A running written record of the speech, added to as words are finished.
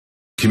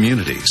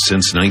community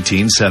since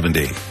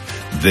 1970.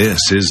 This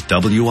is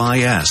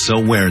WIS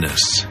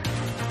Awareness.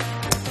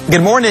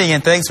 Good morning,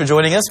 and thanks for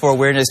joining us for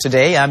Awareness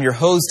Today. I'm your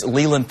host,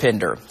 Leland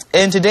Pender.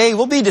 And today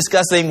we'll be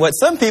discussing what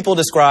some people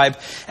describe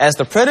as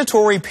the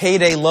predatory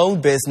payday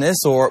loan business,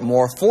 or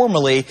more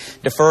formally,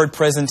 deferred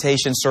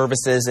presentation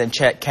services and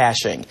check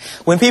cashing.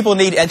 When people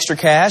need extra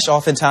cash,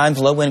 oftentimes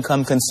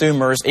low-income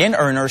consumers and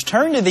earners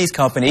turn to these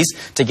companies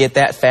to get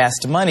that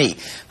fast money.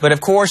 But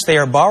of course, they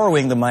are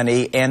borrowing the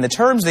money, and the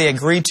terms they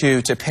agree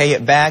to pay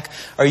it back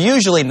are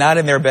usually not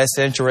in their best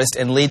interest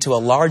and lead to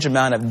a large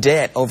amount of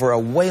debt over a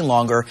way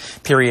longer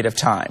period of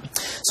time.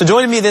 So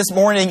joining me this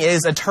morning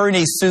is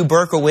attorney Sue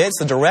Berkowitz,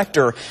 the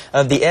director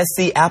of the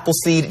SC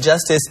Appleseed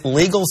Justice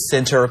Legal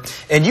Center.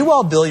 And you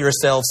all bill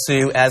yourself,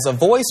 Sue, as a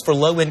voice for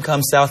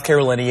low-income South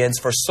Carolinians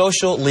for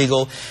social,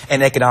 legal,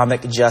 and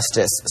economic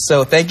justice.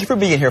 So thank you for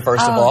being here,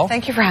 first of all.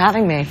 Thank you for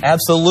having me.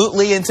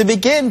 Absolutely. And to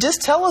begin,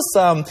 just tell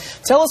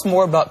us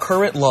more about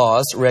current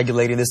laws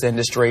regulating this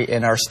industry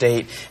in our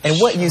state and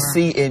what you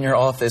see in your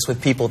office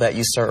with people that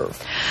you serve.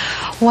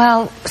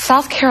 Well,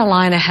 South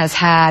Carolina has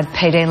had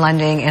payday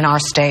lending in our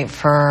state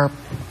for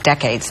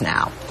decades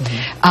now.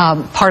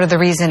 Part of the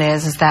reason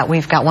is that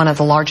we've got one of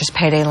the largest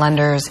payday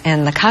lenders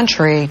in the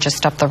country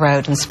just up the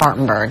road in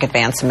Spartanburg,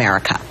 Advance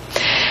America.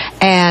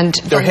 And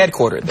they're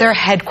headquartered there. They're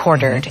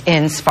headquartered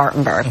in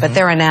Spartanburg, but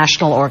they're a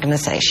national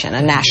organization,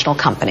 a national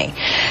company.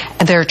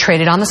 They're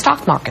traded on the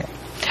stock market.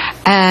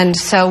 And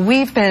so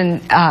we've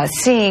been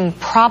seeing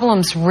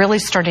problems really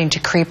starting to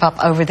creep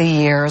up over the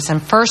years,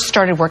 and first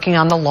started working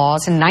on the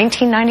laws in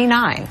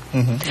 1999.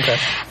 Okay.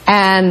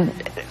 And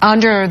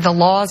under the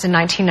laws in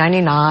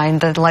 1999,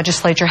 the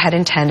legislature had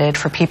intended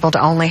for people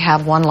to only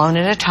have one loan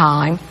at a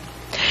time.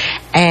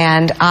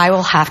 And I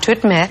will have to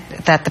admit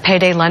that the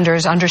payday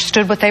lenders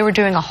understood what they were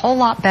doing a whole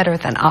lot better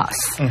than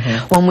us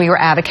when we were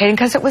advocating,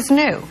 because it was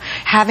new.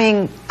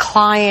 Having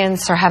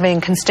clients or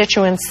having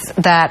constituents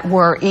that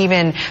were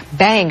even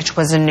banked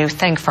was a new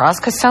thing for us,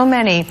 because so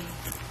many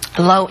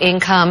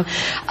low-income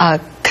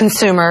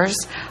consumers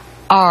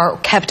are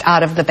kept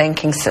out of the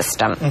banking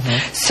system.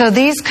 So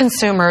these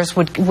consumers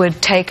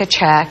would take a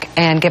check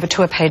and give it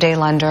to a payday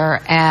lender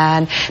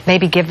and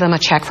maybe give them a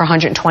check for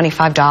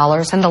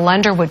 $125, and the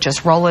lender would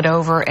just roll it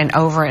over and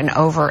over and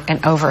over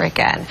and over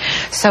again.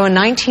 So in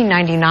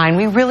 1999,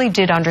 we really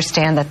did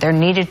understand that there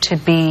needed to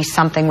be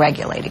something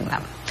regulating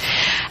them.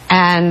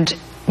 And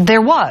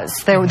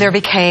there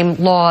became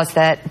laws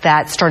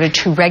that started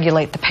to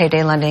regulate the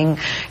payday lending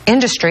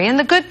industry. And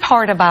the good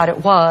part about it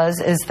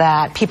is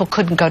that people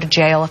couldn't go to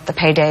jail if the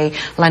payday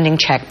lending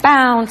check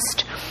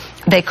bounced.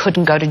 They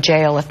couldn't go to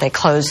jail if they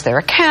closed their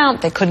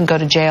account. They couldn't go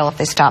to jail if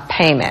they stopped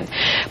payment.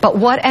 But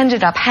what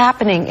ended up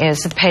happening is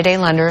the payday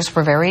lenders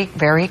were very,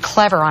 very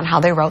clever on how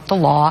they wrote the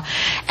law,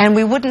 and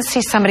we wouldn't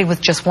see somebody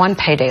with just one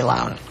payday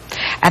loan.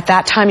 At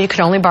that time, you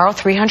could only borrow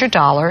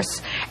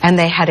 $300, and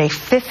they had a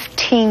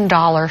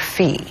 $15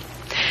 fee.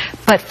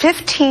 But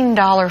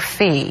 $15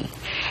 fee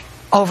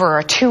over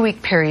a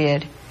 2-week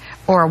period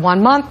or a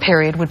 1-month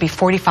period would be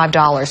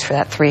 $45 for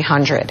that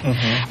 $300.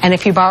 And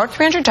if you borrowed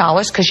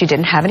 $300 because you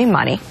didn't have any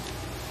money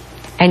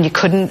and you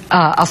couldn't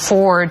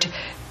afford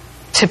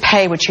to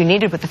pay what you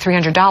needed with the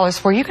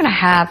 $300, were you going to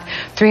have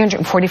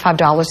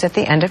 $345 at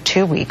the end of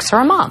 2 weeks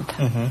or a month?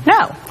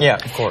 No. Yeah,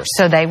 of course.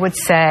 So they would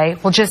say,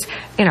 well, just,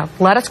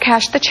 let us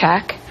cash the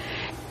check,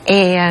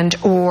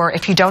 or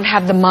if you don't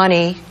have the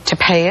money to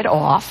pay it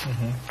off,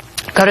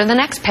 go to the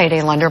next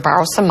payday lender,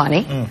 borrow some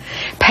money,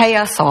 pay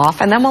us off,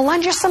 and then we'll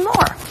lend you some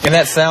more. And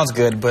that sounds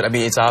good, but I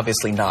mean, it's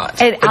obviously not.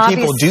 But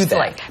people do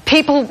that.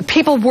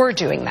 People were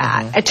doing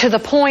that to the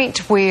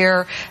point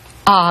where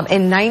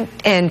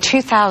in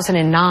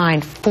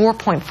 2009,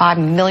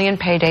 4.5 million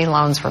payday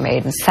loans were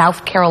made in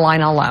South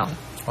Carolina alone.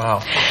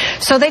 Wow.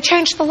 So they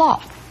changed the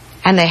law,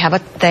 and they have a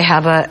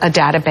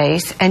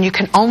database, and you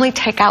can only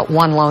take out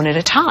one loan at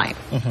a time.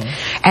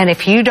 And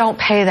if you don't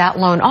pay that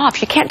loan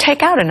off, you can't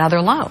take out another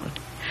loan.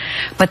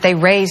 But they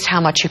raised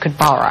how much you could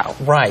borrow.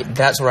 Right.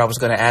 That's where I was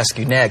going to ask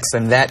you next.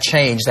 And that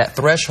changed, that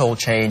threshold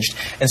changed.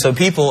 And so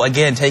people,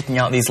 again, taking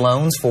out these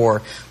loans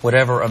for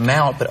whatever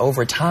amount, but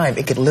over time,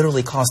 it could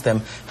literally cost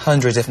them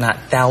hundreds, if not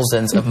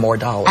thousands of more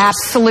dollars.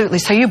 Absolutely.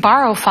 So you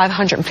borrow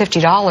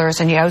 $550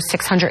 and you owe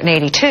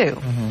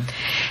 $682.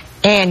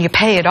 And you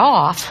pay it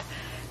off.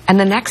 And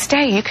the next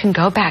day, you can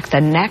go back. The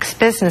next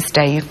business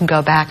day, you can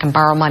go back and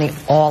borrow money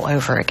all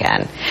over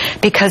again.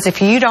 Because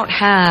if you don't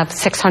have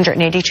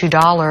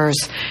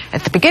 $682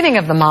 at the beginning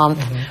of the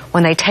month,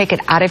 when they take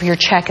it out of your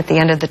check at the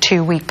end of the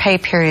 2-week pay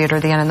period or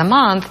the end of the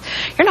month,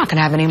 you're not going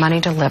to have any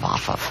money to live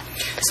off of.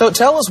 So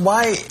tell us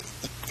why,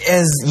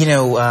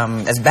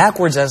 as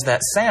backwards as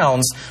that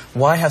sounds,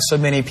 why have so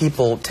many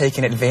people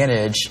taken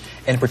advantage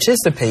and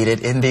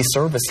participated in these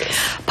services?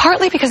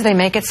 Partly because they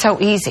make it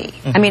so easy.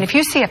 I mean, if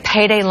you see a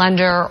payday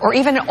lender or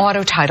even an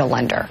auto title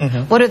lender,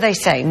 what do they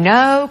say?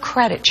 No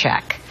credit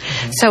check.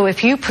 So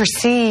if you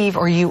perceive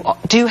or you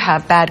do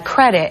have bad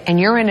credit and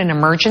you're in an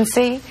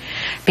emergency,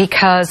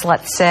 because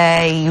let's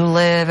say you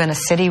live in a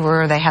city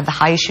where they have the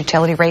highest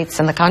utility rates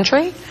in the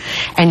country,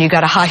 and you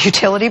got a high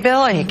utility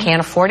bill and you can't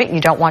afford it and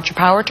you don't want your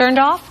power turned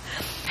off,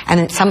 and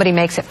then somebody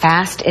makes it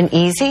fast and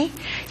easy,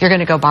 you're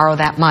going to go borrow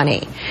that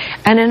money.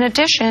 And in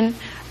addition,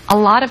 a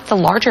lot of the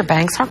larger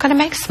banks aren't going to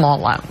make small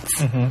loans.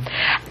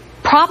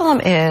 Problem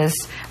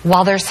is,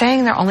 while they're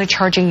saying they're only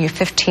charging you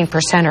 15%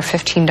 or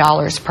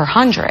 $15 per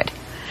 100,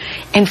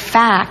 in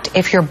fact,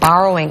 if you're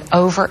borrowing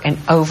over and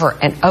over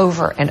and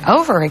over and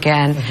over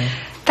again,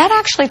 that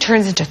actually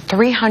turns into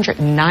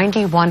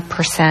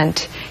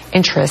 391%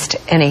 interest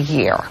in a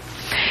year.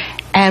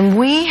 And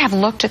we have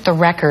looked at the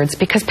records,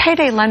 because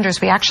payday lenders,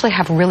 we actually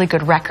have really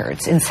good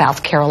records in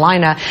South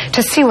Carolina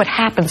to see what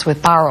happens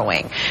with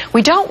borrowing.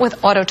 We don't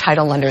with auto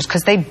title lenders,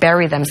 because they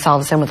bury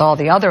themselves in with all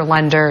the other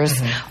lenders,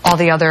 all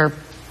the other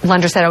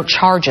lenders that don't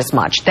charge as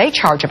much. They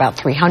charge about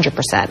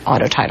 300%,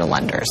 auto title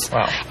lenders.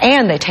 Wow.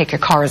 And they take your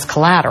car as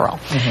collateral.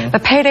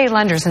 But payday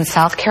lenders in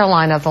South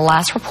Carolina, the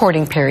last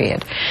reporting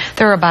period,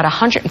 there are about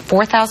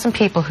 104,000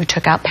 people who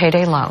took out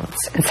payday loans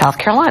in South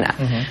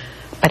Carolina.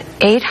 But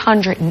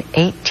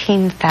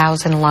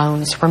 818,000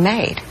 loans were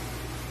made.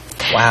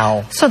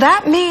 Wow. So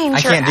that means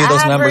I can't do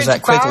those numbers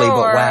that quickly,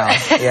 but wow.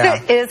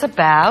 Yeah. is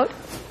about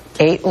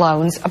 8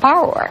 loans a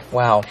borrower.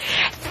 Wow.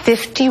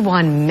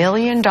 $51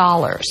 million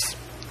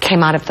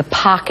came out of the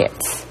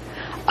pockets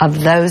of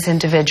those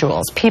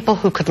individuals, people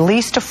who could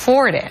least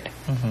afford it,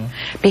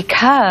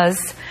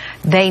 because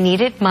they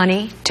needed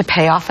money to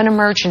pay off an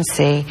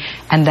emergency,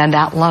 and then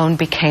that loan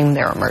became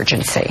their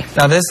emergency.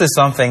 Now, this is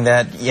something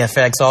that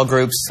affects all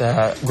groups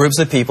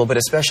of people, but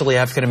especially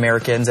African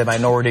Americans and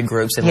minority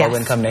groups in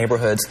low-income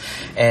neighborhoods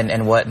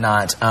and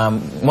whatnot.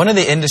 One of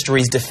the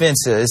industry's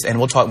defenses, and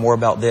we'll talk more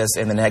about this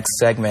in the next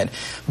segment,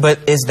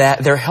 but is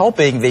that they're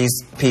helping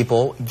these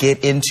people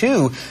get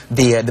into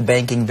the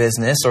banking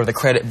business or the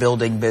credit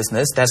building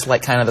business. That's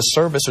like kind of the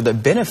service or the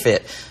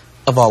benefit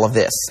of all of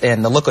this.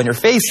 And the look on your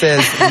face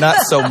says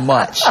not so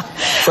much.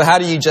 So how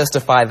do you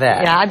justify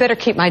that? Yeah, I better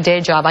keep my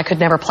day job. I could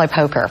never play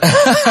poker.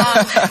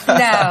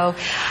 No.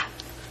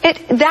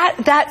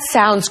 That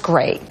sounds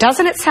great.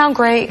 Doesn't it sound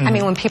great? I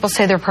mean, when people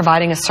say they're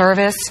providing a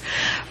service.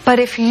 But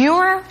if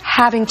you're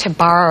having to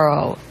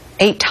borrow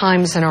 8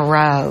 times in a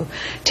row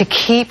to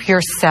keep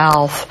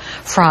yourself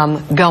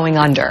from going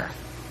under,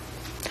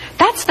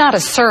 that's not a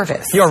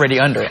service. You're already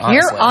under, honestly.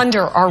 You're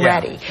under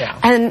already. Yeah.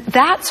 And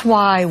that's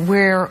why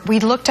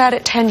we looked at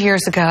it 10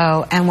 years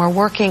ago, and we're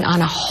working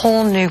on a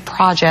whole new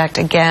project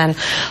again,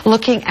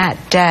 looking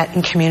at debt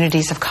in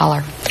communities of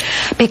color.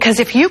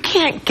 Because if you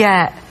can't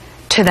get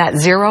to that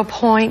 0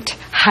 point,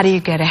 how do you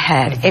get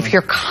ahead if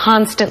you're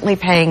constantly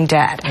paying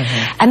debt?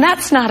 And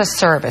that's not a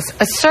service.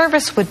 A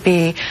service would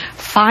be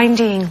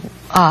finding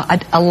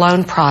a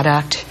loan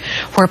product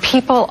where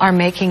people are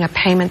making a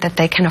payment that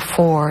they can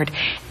afford,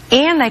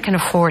 and they can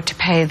afford to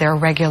pay their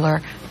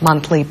regular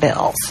monthly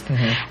bills.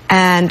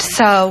 And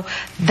so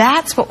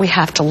that's what we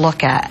have to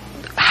look at.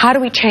 How do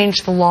we change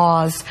the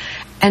laws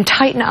and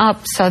tighten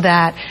up so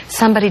that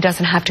somebody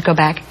doesn't have to go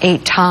back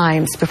 8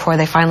 times before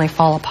they finally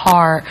fall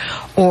apart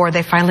or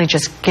they finally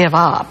just give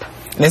up?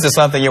 This is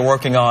something you're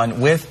working on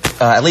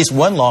with at least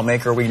one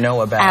lawmaker we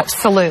know about.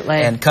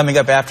 Absolutely. And coming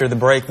up after the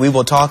break, we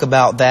will talk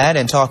about that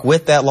and talk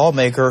with that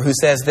lawmaker who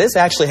says this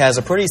actually has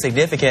a pretty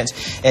significant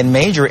and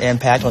major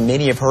impact on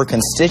many of her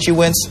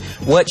constituents,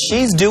 what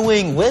she's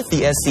doing with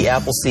the SC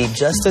Appleseed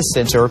Justice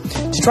Center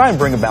to try and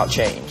bring about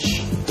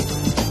change.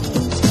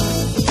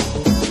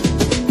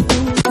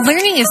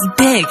 Learning is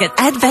big at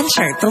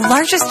Adventure, the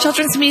largest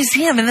children's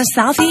museum in the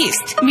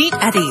Southeast. Meet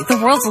Eddie, the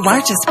world's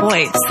largest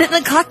boy. Sit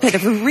in the cockpit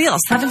of a real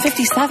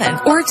 757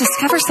 or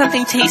discover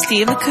something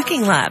tasty in the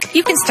cooking lab.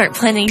 You can start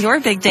planning your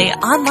big day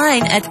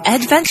online at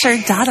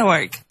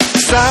adventure.org.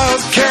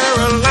 South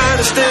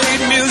Carolina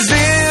State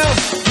Museum,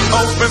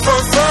 open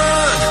for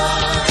fun.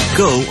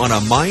 Go on a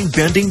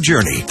mind-bending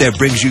journey that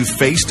brings you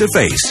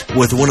face-to-face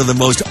with one of the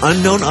most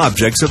unknown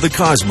objects of the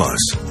cosmos,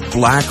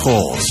 black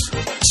holes.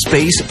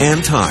 Space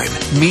and time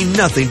mean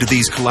nothing to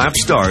these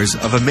collapsed stars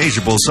of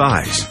immeasurable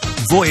size.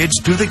 Voyage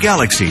through the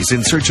galaxies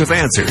in search of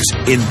answers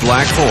in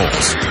Black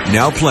Holes,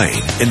 now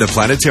playing in the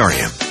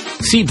planetarium.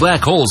 See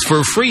Black Holes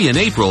for free in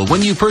April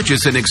when you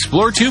purchase an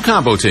Explore 2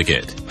 combo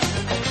ticket.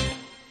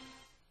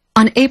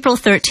 On April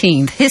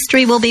 13th,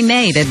 history will be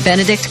made at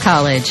Benedict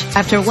College.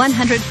 After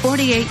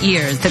 148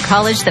 years, the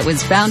college that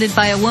was founded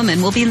by a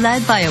woman will be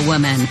led by a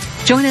woman.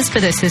 Join us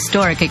for this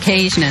historic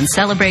occasion and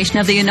celebration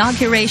of the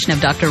inauguration of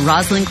Dr.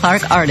 Rosalind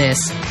Clark Artis.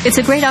 It's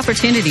a great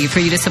opportunity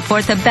for you to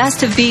support the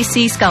Best of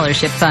BC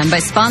Scholarship Fund by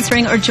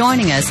sponsoring or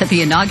joining us at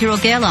the inaugural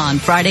gala on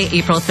Friday,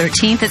 April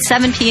 13th at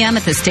 7 p.m.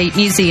 at the State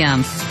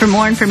Museum. For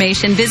more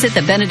information, visit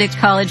the Benedict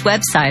College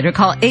website or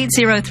call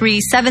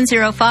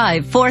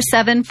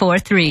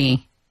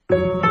 803-705-4743.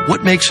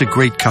 What makes a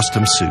great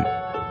custom suit?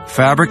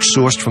 Fabric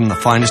sourced from the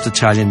finest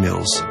Italian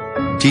mills.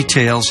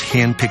 Details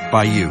handpicked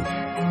by you.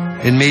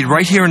 And made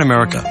right here in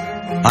America.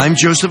 I'm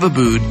Joseph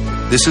Aboud.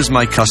 This is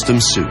my custom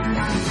suit.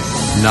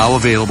 Now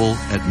available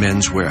at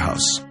Men's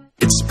Warehouse.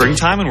 It's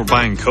springtime and we're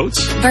buying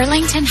coats?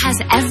 Burlington has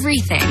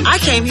everything. I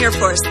came here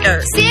for a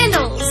skirt.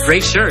 Sandals.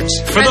 Great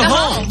shirts. For the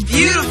home.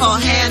 Beautiful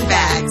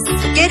handbags.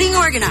 Getting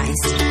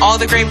organized. All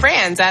the great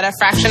brands at a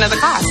fraction of the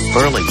cost.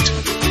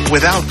 Burlington.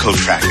 Without Coat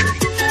Factory.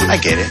 I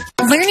get it.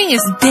 Learning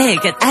is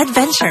big at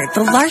Adventure,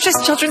 the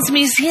largest children's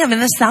museum in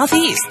the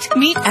Southeast.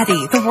 Meet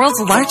Eddie, the world's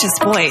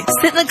largest boy.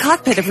 Sit in the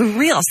cockpit of a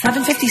real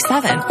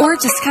 757 or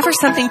discover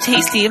something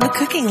tasty in the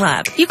cooking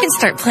lab. You can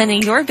start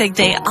planning your big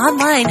day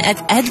online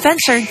at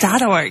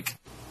adventure.org.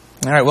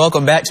 All right,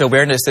 welcome back to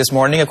Awareness this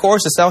morning. Of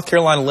course, the South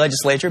Carolina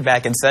legislature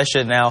back in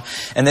session now,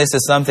 and this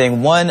is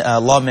something one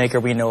lawmaker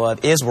we know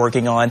of is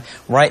working on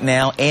right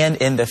now and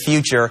in the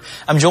future.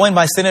 I'm joined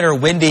by Senator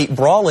Wendy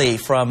Brawley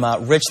from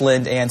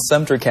Richland and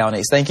Sumter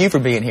counties. Thank you for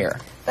being here.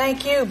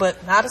 Thank you,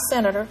 but not a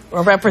senator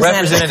or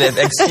representative.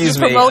 Representative, excuse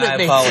me.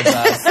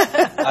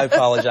 I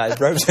apologize.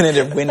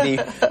 Representative Wendy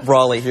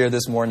Brawley here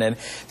this morning.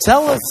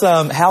 Tell us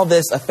how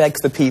this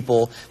affects the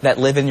people that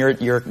live in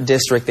your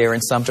district there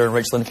in Sumter and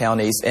Richland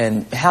counties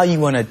and how you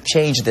want to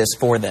change this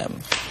for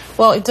them.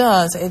 Well, it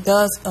does. It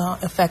does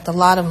affect a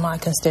lot of my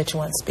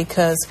constituents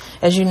because,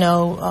 as you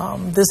know,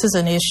 this is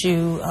an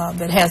issue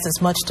that has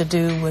as much to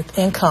do with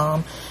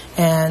income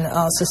and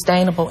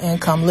sustainable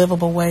income,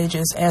 livable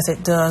wages, as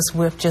it does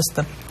with just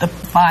the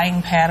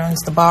buying patterns,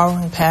 the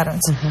borrowing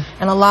patterns.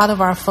 And a lot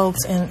of our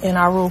folks in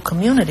our rural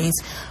communities,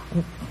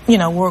 you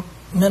know, work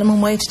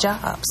minimum wage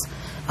jobs.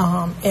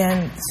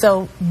 And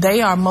so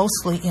they are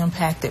mostly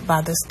impacted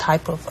by this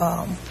type of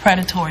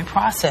predatory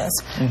process.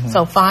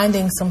 So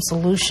finding some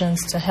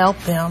solutions to help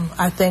them,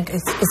 I think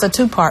it's a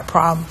two-part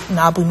problem, and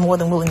I'll be more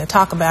than willing to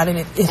talk about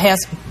it. It has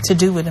to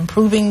do with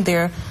improving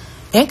their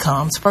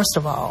incomes, first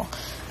of all,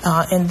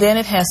 and then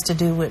it has to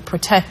do with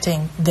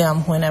protecting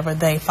them whenever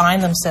they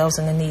find themselves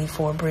in the need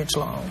for a bridge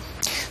loan.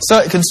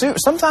 So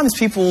sometimes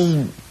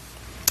people,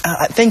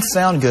 things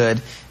sound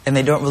good, and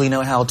they don't really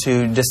know how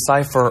to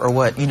decipher or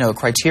what,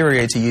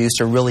 criteria to use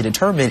to really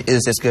determine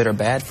is this good or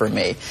bad for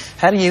me.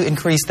 How do you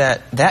increase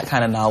that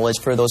kind of knowledge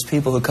for those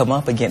people who come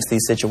up against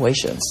these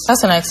situations?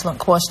 That's an excellent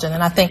question,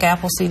 and I think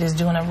Appleseed is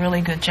doing a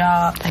really good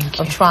job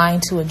of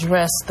trying to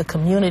address the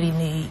community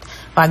need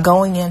by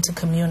going into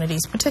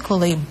communities,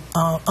 particularly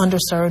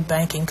underserved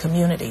banking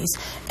communities,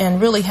 and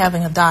really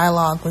having a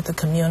dialogue with the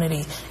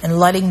community and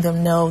letting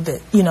them know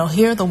that,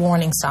 here are the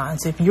warning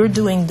signs. If you're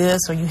doing this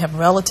or you have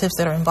relatives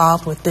that are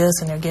involved with this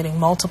and they're getting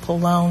multiple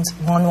loans,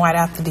 one right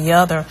after the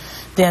other,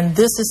 then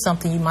this is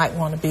something you might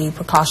want to be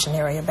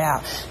precautionary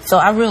about. So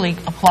I really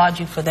applaud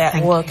you for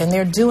that work. And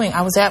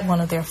I was at one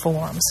of their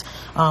forums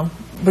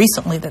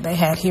recently that they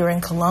had here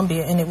in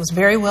Columbia, and it was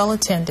very well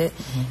attended,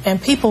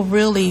 and people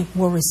really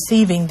were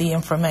receiving the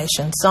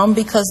information, some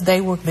because they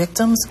were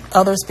victims,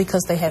 others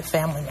because they had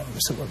family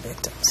members who were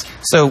victims.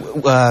 So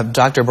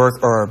Dr.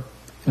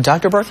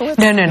 Berkowitz?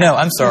 No,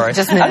 I'm sorry.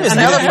 Just another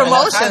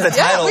promotion.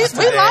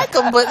 We like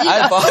them, but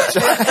I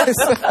apologize.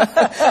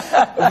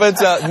 But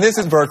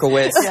Mrs.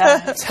 Berkowitz,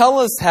 tell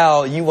us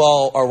how you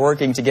all are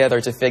working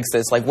together to fix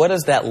this. Like, what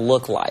does that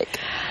look like?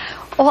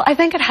 Well, I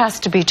think it has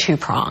to be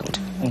two-pronged.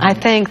 I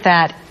think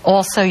that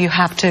also you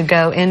have to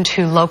go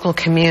into local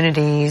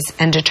communities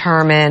and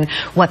determine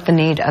what the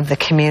need of the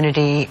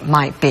community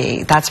might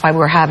be. That's why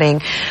we're having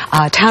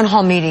town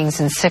hall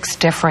meetings in 6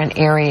 different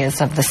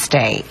areas of the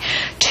state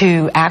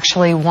to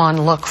actually,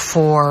 look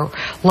for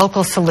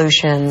local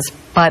solutions,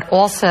 but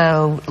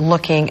also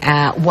looking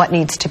at what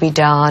needs to be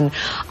done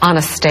on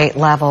a state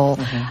level.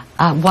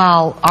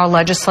 While our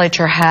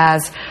legislature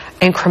has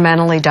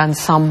incrementally done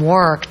some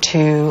work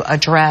to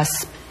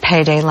address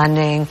payday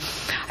lending,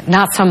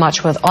 not so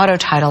much with auto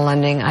title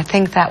lending. I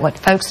think that what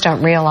folks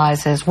don't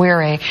realize is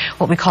we're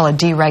what we call a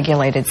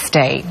deregulated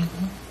state.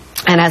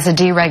 And as a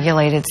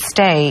deregulated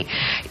state,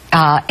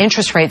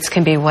 interest rates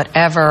can be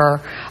whatever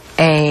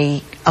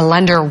a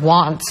lender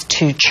wants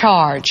to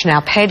charge.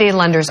 Now, payday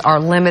lenders are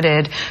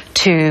limited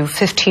to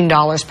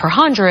 $15 per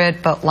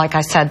 100, but like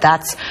I said,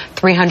 that's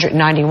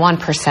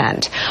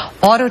 391%.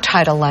 Auto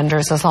title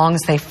lenders, as long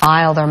as they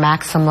file their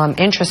maximum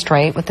interest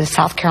rate with the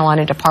South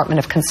Carolina Department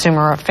of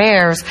Consumer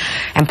Affairs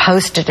and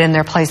post it in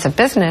their place of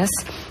business,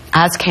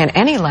 as can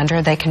any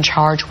lender, they can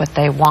charge what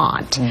they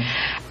want.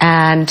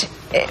 And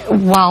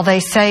while they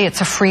say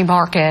it's a free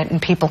market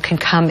and people can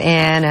come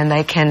in and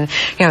they can,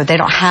 they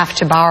don't have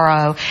to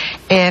borrow,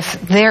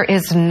 if there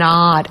is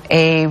not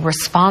a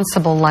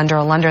responsible lender,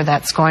 a lender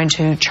that's going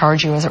to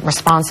charge you as a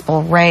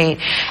responsible rate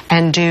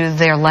and do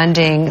their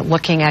lending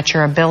looking at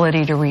your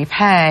ability to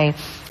repay,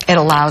 it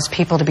allows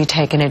people to be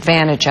taken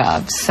advantage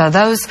of. So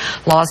those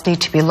laws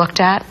need to be looked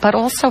at, but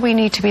also we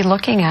need to be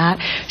looking at,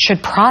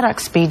 should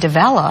products be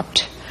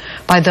developed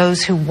by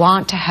those who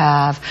want to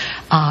have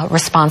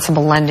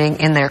responsible lending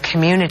in their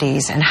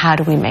communities, and how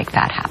do we make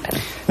that happen?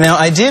 Now,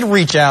 I did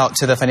reach out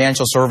to the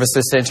Financial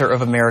Services Center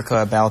of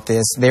America about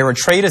this. They're a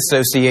trade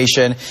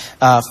association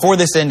for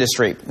this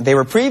industry. They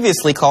were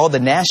previously called the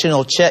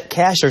National Check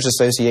Cashers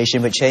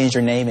Association, but changed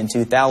their name in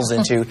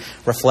 2000 to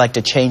reflect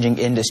a changing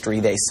industry,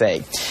 they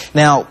say.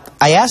 Now,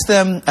 I asked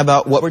them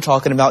about what we're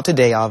talking about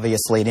today,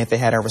 obviously, and if they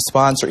had a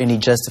response or any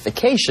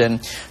justification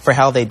for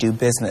how they do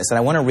business. And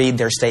I want to read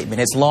their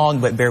statement. It's long,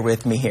 but bear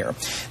with me here.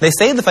 They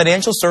say the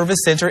Financial Service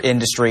Center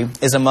industry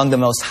is among the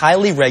most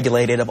highly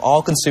regulated of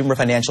all consumer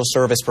financial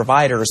service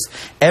providers.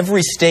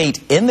 Every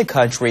state in the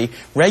country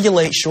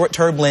regulates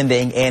short-term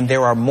lending, and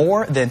there are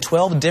more than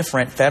 12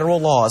 different federal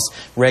laws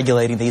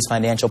regulating these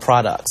financial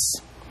products.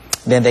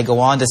 Then they go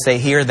on to say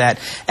here that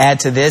add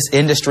to this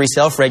industry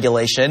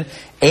self-regulation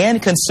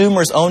and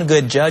consumers' own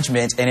good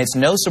judgment, and it's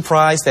no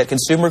surprise that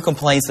consumer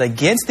complaints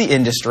against the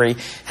industry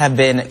have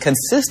been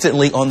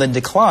consistently on the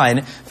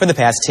decline for the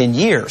past 10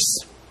 years.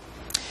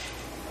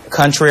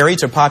 Contrary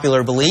to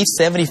popular belief,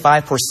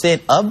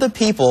 75% of the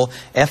people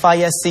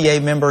FISCA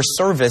members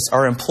service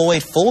are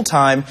employed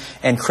full-time,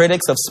 and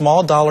critics of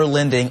small-dollar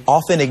lending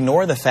often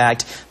ignore the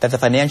fact that the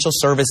financial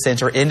service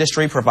center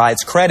industry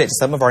provides credit to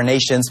some of our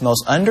nation's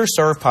most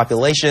underserved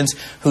populations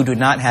who do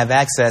not have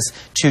access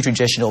to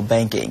traditional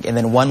banking. And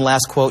then one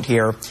last quote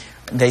here.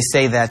 They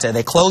say that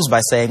they close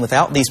by saying,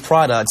 without these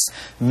products,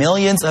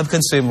 millions of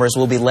consumers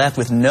will be left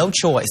with no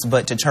choice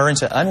but to turn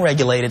to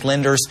unregulated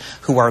lenders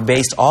who are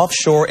based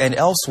offshore and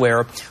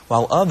elsewhere,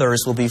 while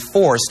others will be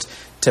forced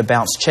to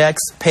bounce checks,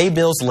 pay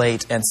bills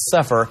late, and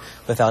suffer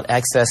without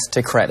access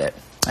to credit.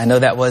 I know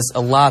that was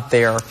a lot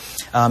there.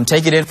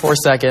 Take it in for a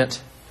second.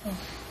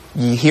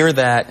 You hear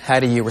that.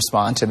 How do you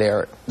respond to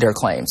their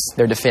claims,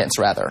 their defense,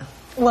 rather?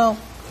 Well,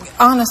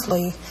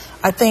 honestly,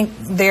 I think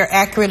they're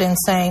accurate in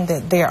saying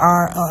that there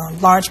are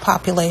large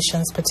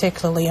populations,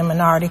 particularly in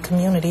minority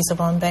communities, of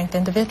unbanked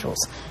individuals.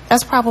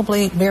 That's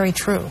probably very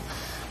true.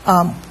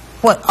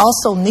 What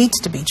also needs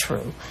to be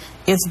true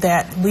is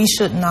that we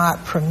should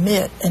not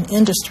permit an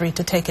industry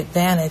to take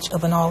advantage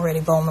of an already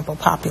vulnerable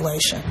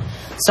population.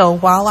 So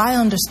while I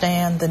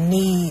understand the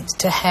need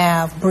to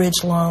have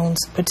bridge loans,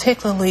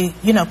 particularly,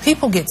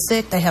 people get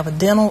sick, they have a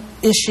dental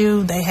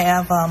issue, they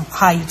have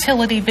high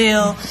utility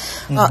bill,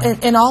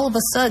 and all of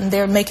a sudden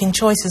they're making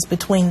choices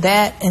between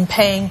that and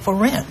paying for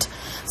rent.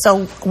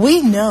 So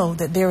we know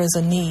that there is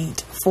a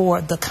need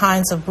for the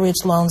kinds of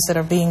bridge loans that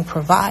are being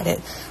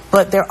provided,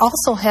 but there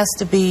also has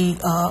to be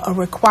a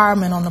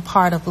requirement on the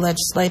part of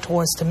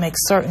legislators to make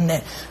certain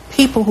that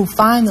people who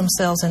find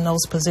themselves in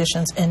those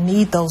positions and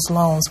need those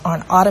loans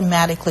aren't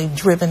automatically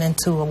driven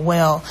into a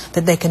well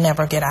that they can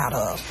never get out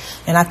of.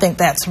 And I think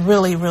that's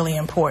really, really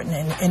important,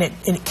 and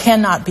it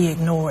cannot be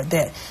ignored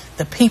that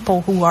the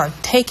people who are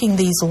taking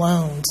these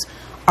loans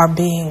are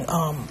being,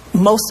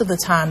 most of the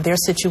time, their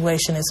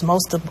situation is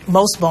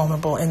most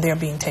vulnerable, and they're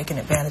being taken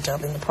advantage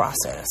of in the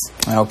process.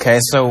 Okay,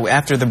 so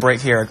after the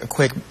break here, a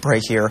quick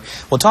break here,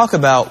 we'll talk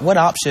about what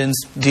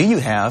options do you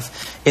have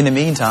in the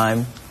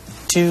meantime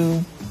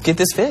to get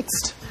this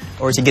fixed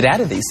or to get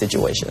out of these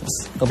situations.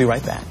 We'll be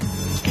right back.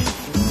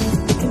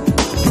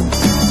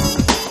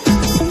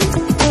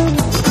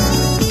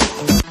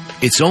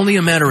 It's only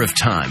a matter of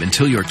time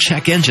until your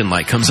check engine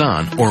light comes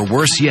on, or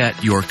worse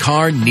yet, your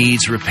car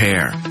needs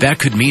repair. That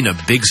could mean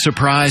a big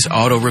surprise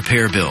auto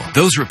repair bill.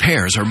 Those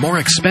repairs are more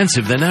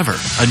expensive than ever.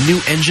 A new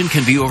engine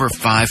can be over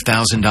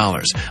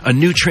 $5,000. A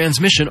new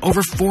transmission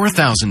over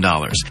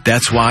 $4,000.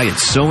 That's why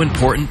it's so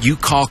important you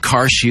call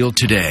CarShield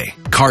today.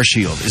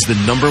 CarShield is the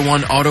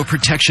 #1 auto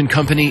protection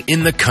company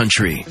in the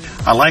country.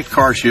 I like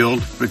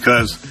CarShield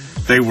because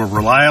they were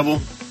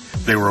reliable,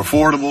 they were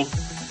affordable,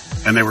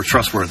 and they were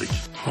trustworthy.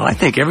 Well, I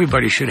think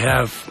everybody should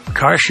have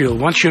CarShield.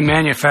 Once your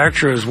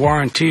manufacturer's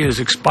warranty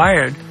is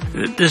expired,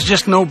 there's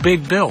just no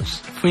big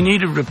bills. If we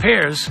needed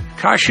repairs,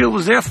 CarShield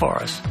was there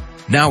for us.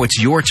 Now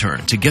it's your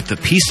turn to get the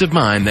peace of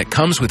mind that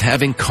comes with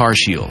having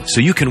CarShield,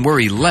 so you can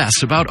worry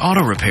less about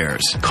auto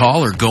repairs.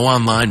 Call or go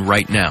online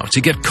right now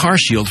to get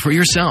CarShield for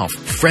yourself.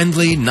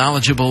 Friendly,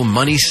 knowledgeable,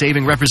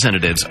 money-saving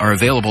representatives are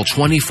available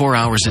 24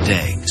 hours a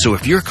day. So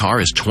if your car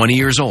is 20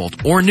 years old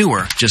or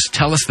newer, just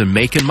tell us the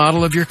make and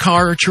model of your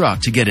car or truck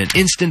to get an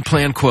instant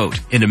plan quote.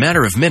 In a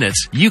matter of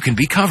minutes, you can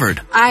be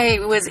covered. I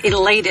was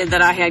elated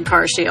that I had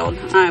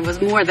CarShield. I was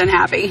more than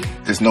happy.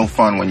 There's no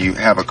fun when you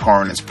have a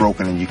car and it's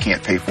broken and you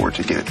can't pay for it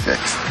to get it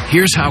fixed.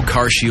 Here's how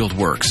CarShield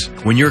works.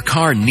 When your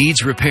car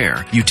needs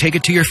repair, you take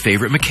it to your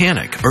favorite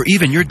mechanic or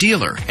even your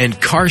dealer, and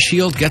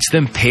CarShield gets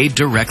them paid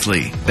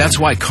directly. That's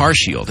why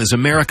CarShield is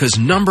America's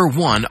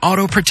 #1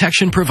 auto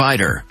protection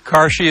provider.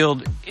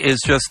 CarShield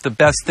is just the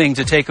best thing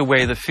to take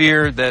away the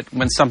fear that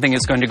when something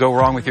is going to go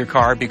wrong with your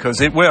car, because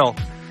it will,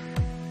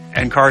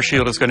 and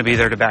CarShield is going to be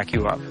there to back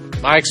you up.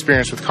 My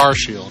experience with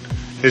CarShield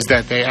is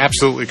that they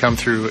absolutely come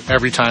through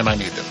every time I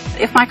need them.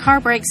 If my car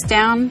breaks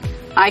down,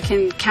 I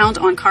can count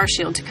on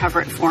CarShield to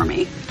cover it for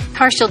me.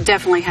 CarShield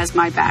definitely has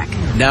my back.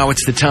 Now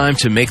it's the time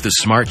to make the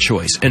smart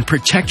choice and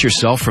protect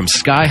yourself from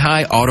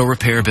sky-high auto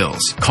repair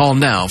bills. Call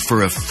now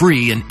for a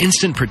free and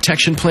instant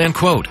protection plan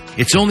quote.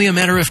 It's only a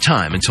matter of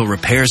time until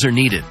repairs are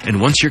needed, and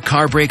once your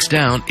car breaks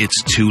down,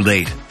 it's too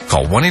late.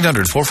 Call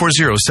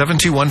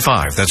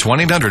 1-800-440-7215. That's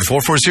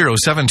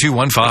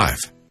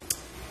 1-800-440-7215.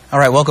 All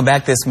right, welcome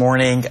back this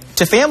morning.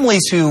 To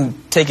families who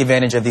take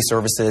advantage of these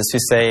services, who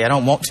say, I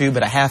don't want to,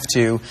 but I have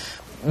to,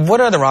 what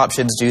other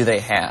options do they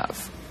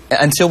have?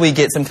 Until we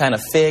get some kind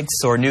of fix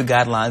or new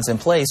guidelines in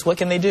place, what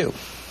can they do?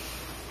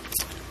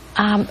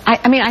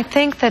 I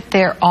think that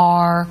there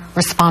are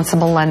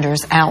responsible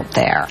lenders out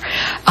there,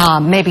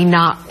 maybe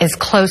not as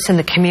close in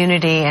the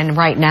community and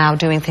right now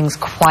doing things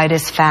quite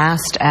as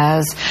fast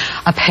as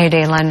a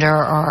payday lender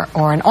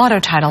or an auto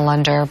title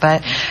lender,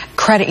 but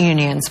credit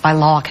unions by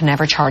law can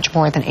never charge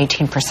more than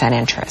 18%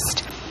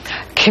 interest.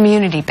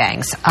 Community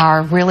banks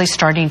are really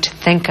starting to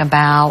think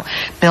about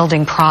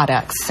building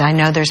products. I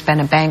know there's been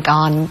a bank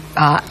on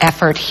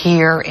effort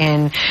here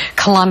in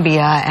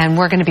Columbia, and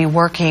we're going to be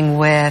working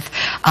with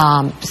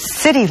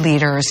city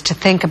leaders to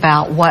think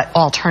about what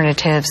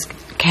alternatives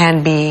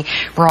can be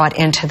brought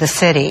into the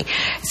city.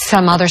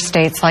 Some other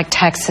states like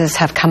Texas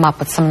have come up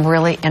with some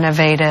really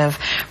innovative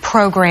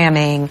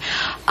programming.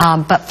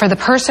 But for the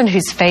person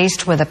who's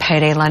faced with a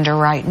payday lender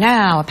right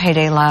now, a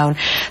payday loan,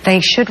 they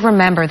should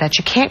remember that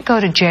you can't go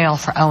to jail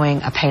for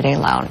owing a payday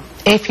loan.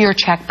 If your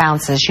check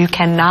bounces, you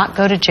cannot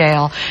go to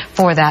jail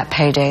for that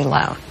payday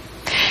loan.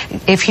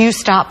 If you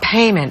stop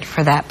payment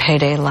for that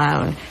payday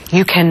loan,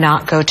 you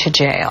cannot go to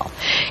jail.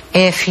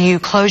 If you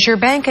close your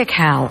bank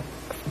account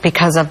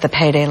because of the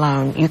payday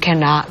loan, you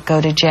cannot go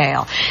to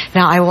jail.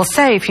 Now, I will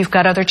say, if you've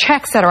got other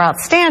checks that are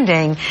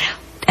outstanding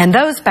and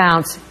those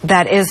bounce,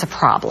 that is a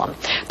problem.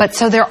 But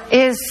so there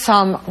is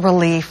some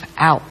relief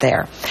out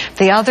there.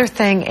 The other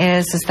thing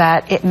is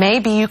that it may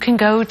be you can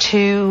go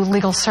to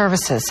Legal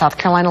Services, South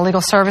Carolina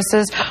Legal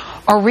Services,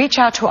 or reach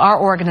out to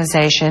our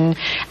organization,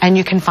 and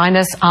you can find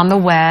us on the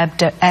web,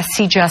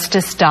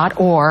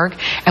 scjustice.org,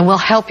 and we'll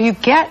help you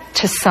get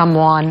to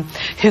someone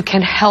who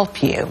can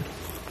help you.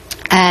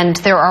 And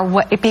there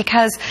are,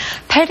 because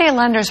payday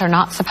lenders are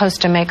not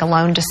supposed to make a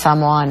loan to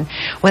someone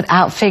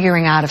without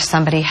figuring out if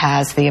somebody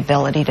has the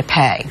ability to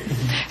pay.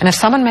 Mm-hmm. And if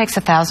someone makes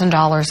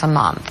 $1,000 a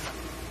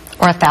month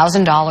or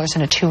 $1,000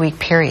 in a 2-week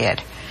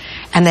period,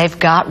 and they've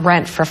got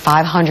rent for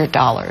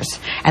 $500,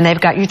 and they've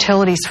got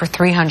utilities for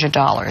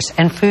 $300,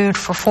 and food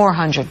for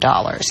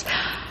 $400,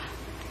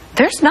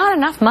 there's not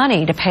enough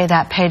money to pay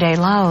that payday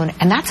loan,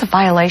 and that's a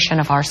violation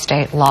of our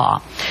state law.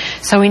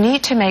 So we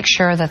need to make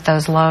sure that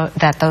those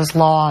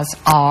laws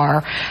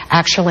are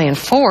actually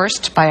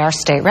enforced by our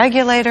state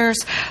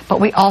regulators, but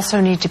we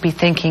also need to be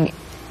thinking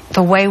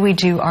the way we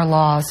do our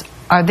laws,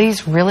 are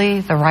these really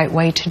the right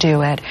way to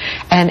do it?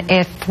 And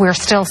if we're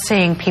still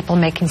seeing people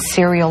making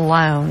serial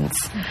loans,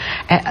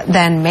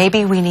 then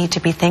maybe we need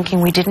to be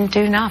thinking we didn't do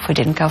enough, we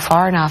didn't go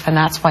far enough, and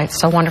that's why it's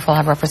so wonderful to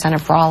have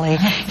Representative Brawley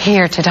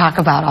here to talk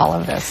about all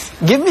of this.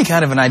 Give me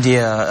kind of an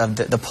idea of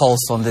the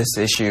pulse on this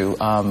issue.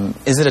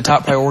 Is it a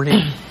top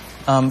priority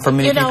for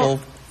many people?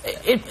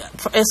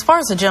 As far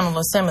as the General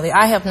Assembly,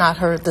 I have not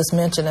heard this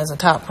mentioned as a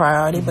top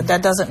priority, mm-hmm. but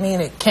that doesn't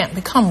mean it can't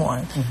become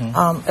one.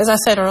 Mm-hmm. As I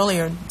said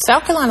earlier,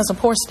 South Carolina is a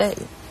poor state,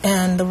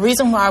 and the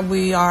reason why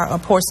we are a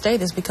poor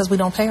state is because we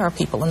don't pay our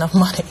people enough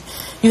money.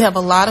 You have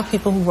a lot of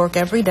people who work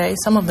every day,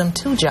 some of them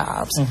 2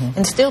 jobs, mm-hmm.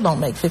 and still don't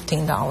make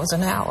 $15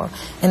 an hour.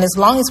 And as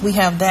long as we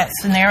have that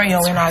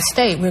scenario in our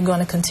state, we're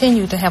going to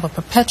continue to have a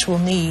perpetual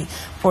need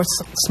for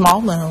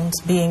small loans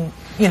being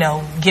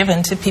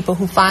given to people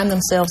who find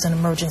themselves in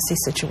emergency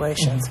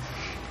situations. Mm-hmm.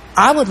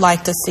 I would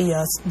like to see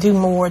us do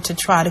more to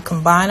try to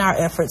combine our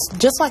efforts,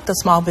 just like the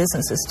small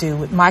businesses do,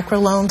 with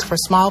microloans for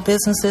small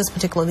businesses,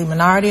 particularly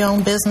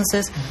minority-owned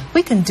businesses. Mm-hmm.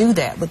 We can do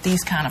that with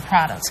these kind of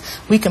products.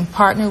 We can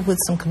partner with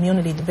some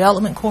community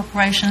development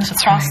corporations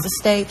across the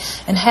state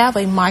and have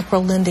a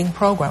micro-lending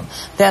program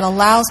that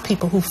allows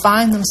people who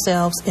find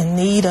themselves in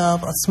need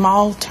of a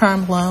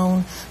small-term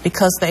loan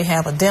because they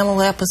have a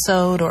dental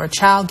episode or a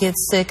child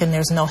gets sick and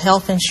there's no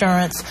health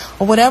insurance,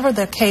 or whatever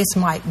the case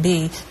might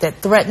be that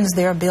threatens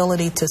their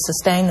ability to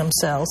sustain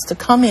themselves, to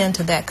come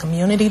into that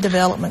community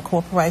development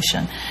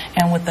corporation,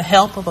 and with the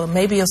help of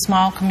maybe a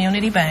small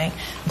community bank,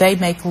 they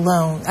make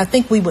loans. I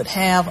think we would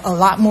have a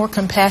lot more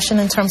compassion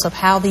in terms of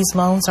how these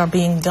loans are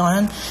being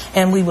done,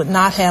 and we would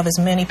not have as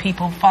many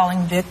people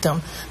falling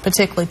victim,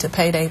 particularly to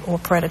payday or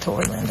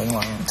predatory lending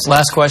loans.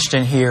 Last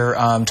question here.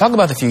 Talk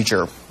about the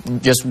future.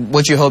 Just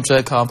what you hope to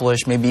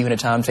accomplish, maybe even a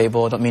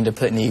timetable. I don't mean to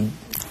put you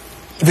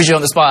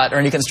on the spot or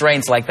any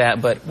constraints like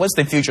that, but what's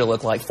the future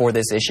look like for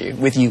this issue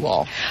with you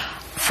all?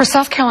 For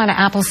South Carolina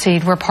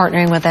Appleseed, we're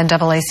partnering with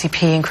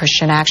NAACP and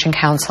Christian Action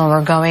Council, and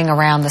we're going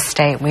around the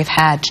state. We've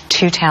had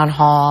 2 town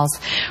halls.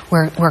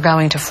 We're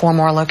going to 4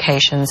 more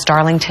locations.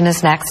 Darlington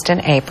is next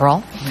in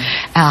April,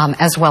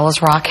 as well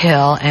as Rock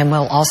Hill, and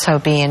we'll also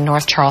be in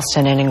North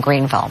Charleston and in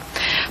Greenville.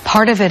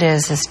 Part of it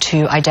is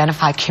to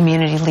identify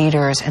community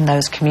leaders in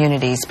those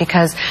communities,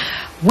 because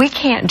we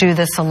can't do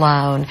this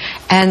alone,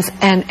 and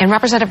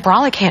Representative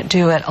Brawley can't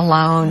do it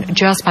alone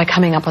just by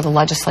coming up with a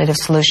legislative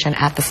solution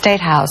at the State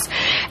House.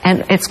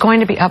 And it's going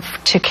to be up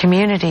to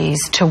communities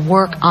to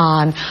work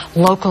on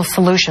local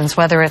solutions,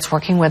 whether it's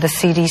working with the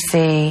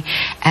CDC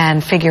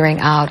and figuring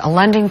out a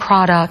lending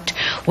product,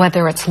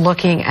 whether it's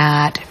looking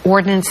at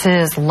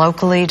ordinances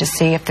locally to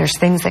see if there's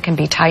things that can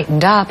be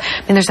tightened up.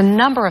 I mean, there's a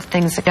number of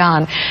things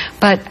done.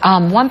 But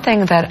one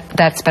thing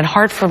that's been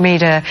hard for me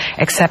to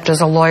accept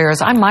as a lawyer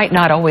is I might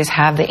not always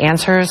have the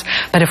answers,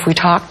 but if we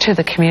talk to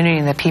the community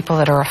and the people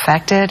that are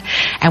affected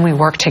and we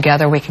work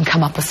together, we can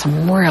come up with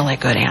some really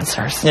good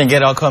answers. Yeah,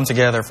 get it all come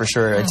together for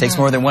sure. It takes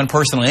more than one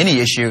person on any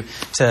issue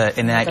to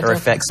enact or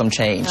affect some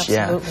change.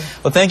 Absolutely. Yeah.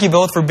 Well, thank you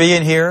both for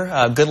being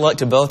here. Good luck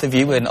to both of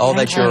you and all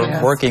that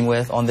you're working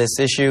with on this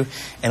issue.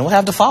 And we'll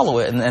have to follow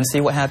it and see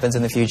what happens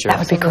in the future. That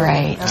would be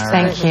great.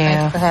 Thank you.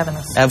 Thanks for having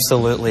us.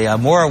 Absolutely.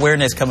 More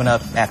awareness coming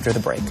up after the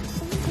break.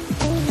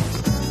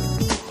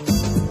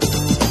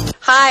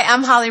 Hi,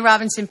 I'm Holly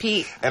Robinson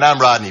Pete. And I'm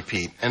Rodney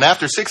Pete. And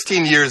after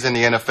 16 years in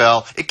the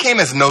NFL, it came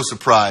as no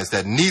surprise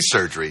that knee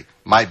surgery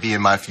might be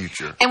in my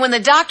future. And when the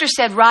doctor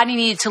said Rodney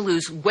needed to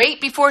lose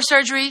weight before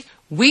surgery,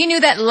 we knew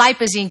that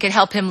Lipozene could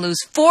help him lose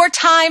 4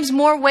 times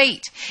more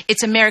weight.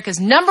 It's America's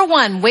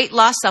 #1 weight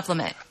loss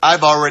supplement.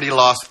 I've already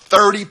lost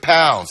 30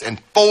 pounds in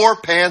 4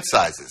 pant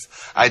sizes.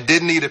 I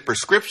didn't need a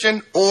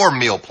prescription or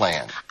meal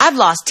plan. I've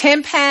lost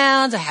 10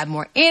 pounds. I have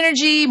more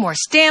energy, more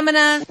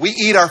stamina. We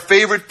eat our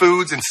favorite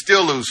foods and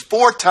still lose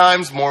 4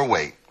 times more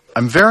weight.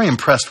 I'm very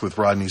impressed with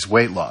Rodney's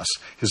weight loss.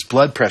 His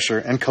blood pressure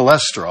and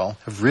cholesterol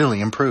have really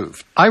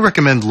improved. I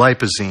recommend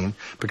Lipozene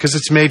because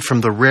it's made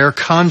from the rare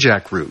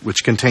konjac root,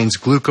 which contains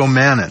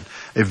glucomannan,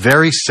 a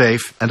very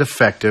safe and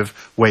effective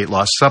weight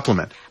loss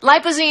supplement.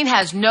 Lipozene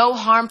has no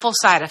harmful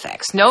side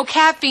effects. No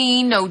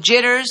caffeine, no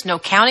jitters, no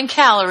counting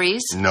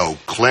calories. No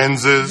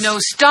cleanses. No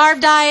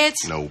starved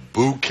diets. No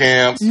boot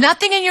camps.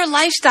 Nothing in your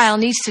lifestyle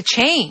needs to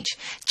change.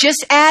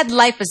 Just add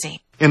Lipozene.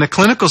 In a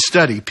clinical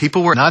study,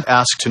 people were not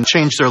asked to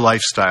change their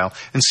lifestyle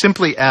and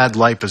simply add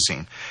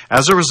Lipozene.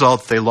 As a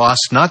result, they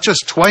lost not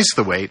just twice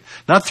the weight,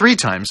 not 3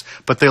 times,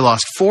 but they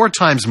lost 4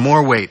 times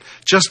more weight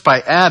just by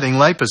adding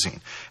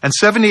Lipozene. And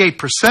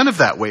 78% of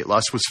that weight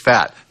loss was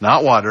fat,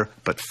 not water,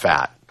 but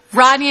fat.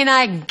 Rodney and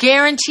I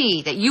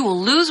guarantee that you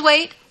will lose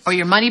weight or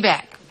your money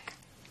back.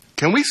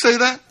 Can we say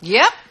that?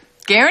 Yep,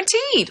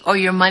 guaranteed or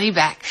your money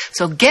back.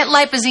 So get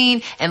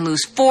Lipozene and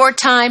lose 4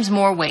 times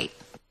more weight.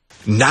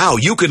 Now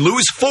you can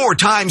lose 4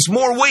 times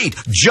more weight.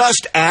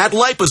 Just add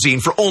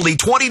Lipozene for only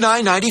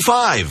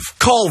 $29.95.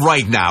 Call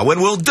right now and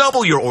we'll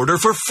double your order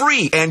for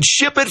free and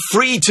ship it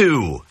free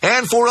too.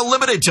 And for a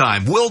limited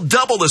time, we'll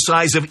double the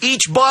size of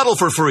each bottle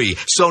for free.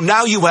 So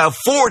now you have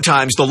 4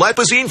 times the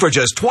Lipozene for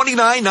just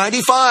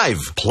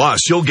 $29.95.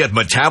 Plus, you'll get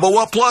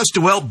Metabo Plus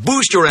to help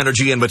boost your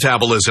energy and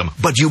metabolism.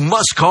 But you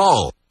must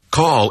call.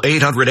 Call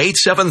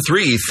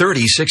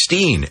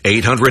 800-873-3016.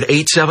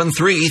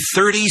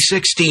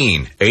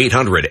 800-873-3016.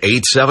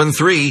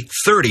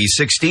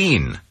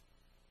 800-873-3016.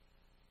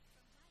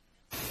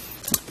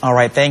 All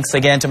right, thanks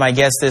again to my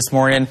guests this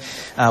morning,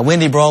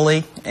 Wendy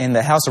Brawley in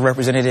the House of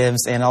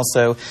Representatives and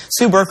also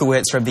Sue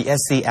Berkowitz from the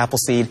SC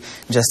Appleseed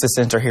Justice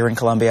Center here in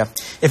Columbia.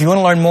 If you want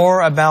to learn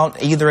more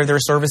about either of their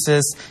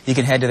services, you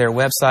can head to their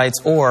websites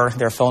or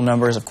their phone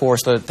numbers. Of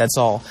course, that's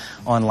all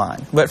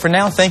online. But for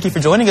now, thank you for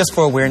joining us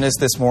for Awareness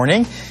this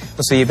morning.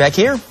 We'll see you back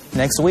here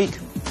next week.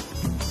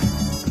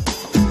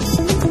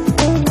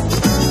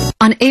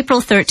 On April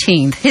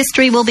 13th,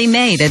 history will be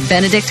made at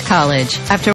Benedict College after